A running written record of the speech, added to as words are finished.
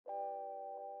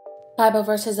Bible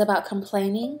verses about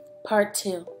complaining, Part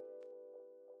 2.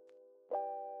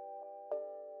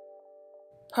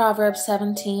 Proverbs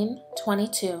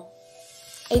 17:22.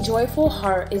 A joyful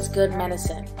heart is good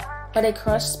medicine, but a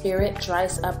crushed spirit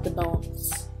dries up the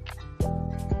bones.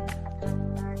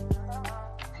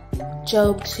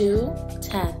 Job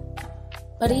 2:10.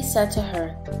 But he said to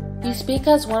her, "You speak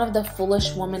as one of the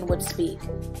foolish women would speak.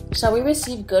 Shall we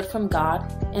receive good from God,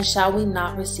 and shall we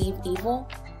not receive evil?"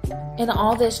 In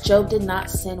all this, Job did not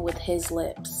sin with his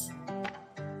lips.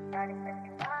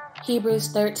 Hebrews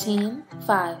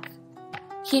 13:5.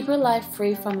 Keep your life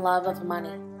free from love of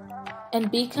money, and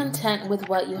be content with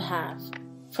what you have.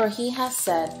 For he has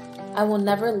said, "I will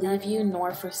never leave you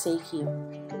nor forsake you."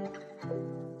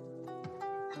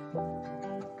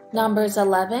 Numbers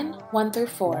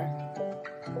 11:1-4.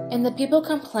 And the people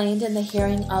complained in the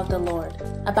hearing of the Lord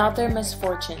about their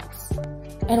misfortunes.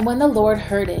 And when the Lord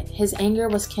heard it, his anger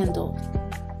was kindled.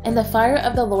 And the fire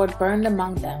of the Lord burned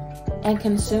among them, and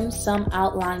consumed some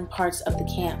outlying parts of the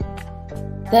camp.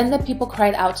 Then the people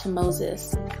cried out to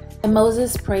Moses, and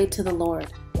Moses prayed to the Lord,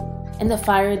 and the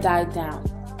fire died down.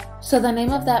 So the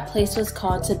name of that place was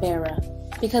called Taberah,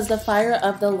 because the fire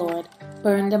of the Lord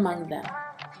burned among them.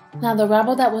 Now the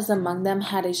rabble that was among them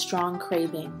had a strong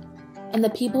craving. And the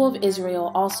people of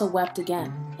Israel also wept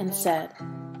again, and said,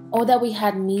 "Oh, that we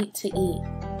had meat to eat."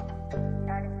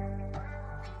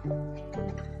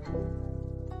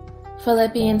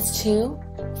 Philippians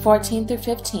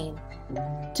 2:14-15.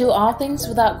 Do all things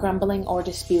without grumbling or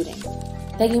disputing,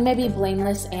 that you may be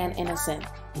blameless and innocent,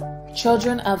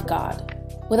 children of God,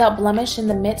 without blemish in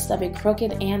the midst of a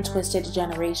crooked and twisted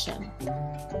generation,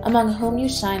 among whom you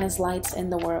shine as lights in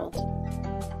the world.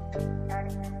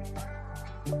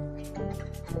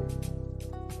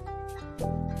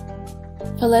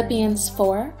 Philippians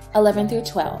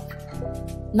 4:11-12.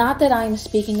 Not that I am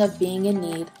speaking of being in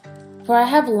need, for I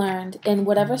have learned in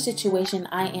whatever situation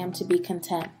I am to be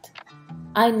content.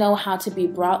 I know how to be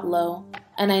brought low,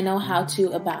 and I know how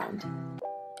to abound.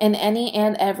 In any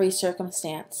and every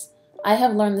circumstance, I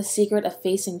have learned the secret of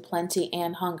facing plenty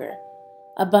and hunger,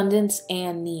 abundance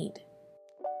and need.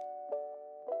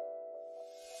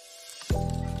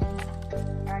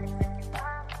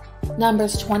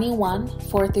 Numbers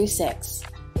 21:4-6.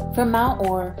 From Mount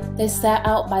Or, they set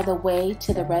out by the way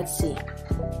to the Red Sea,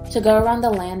 to go around the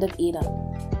land of Edom.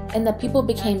 And the people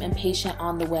became impatient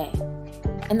on the way.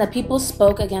 And the people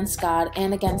spoke against God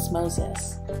and against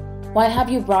Moses. "Why have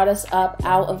you brought us up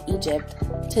out of Egypt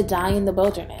to die in the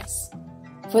wilderness?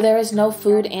 For there is no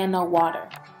food and no water,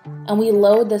 and we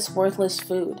loathe this worthless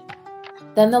food."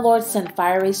 Then the Lord sent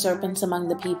fiery serpents among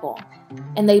the people,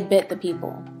 and they bit the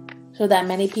people, so that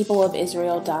many people of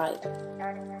Israel died.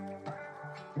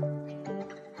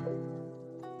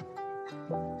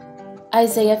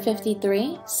 Isaiah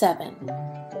 53:7.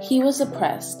 He was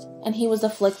oppressed, and he was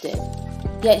afflicted,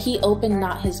 yet he opened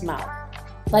not his mouth.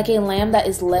 Like a lamb that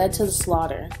is led to the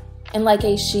slaughter, and like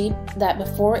a sheep that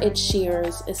before its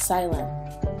shearers is silent,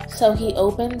 so he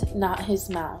opened not his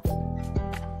mouth.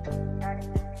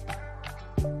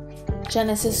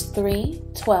 Genesis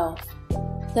 3:12.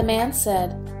 The man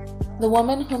said, "The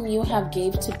woman whom you have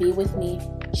gave to be with me,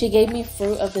 she gave me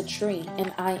fruit of the tree,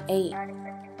 and I ate."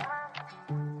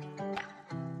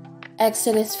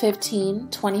 Exodus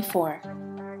 15:24.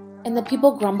 And the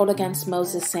people grumbled against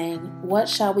Moses, saying, "What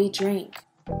shall we drink?"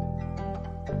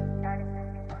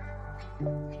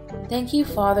 Thank you,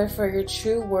 Father, for your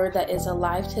true word that is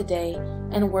alive today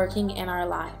and working in our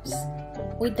lives.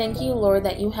 We thank you, Lord,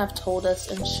 that you have told us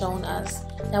and shown us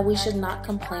that we should not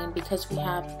complain because we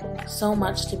have so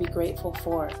much to be grateful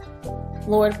for.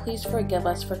 Lord, please forgive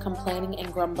us for complaining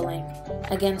and grumbling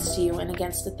against you and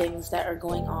against the things that are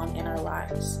going on in our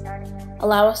lives.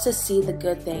 Allow us to see the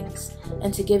good things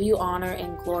and to give you honor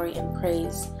and glory and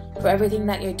praise for everything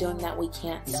that you're doing that we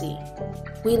can't see.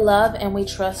 We love and we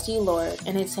trust you, Lord,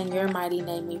 and it's in your mighty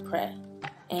name we pray.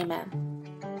 Amen.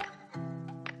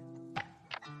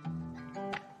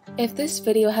 If this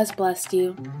video has blessed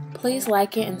you, please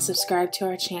like it and subscribe to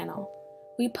our channel.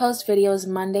 We post videos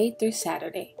Monday through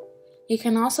Saturday. You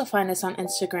can also find us on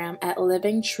Instagram at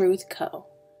Living Truth Co.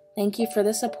 Thank you for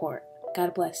the support.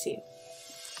 God bless you.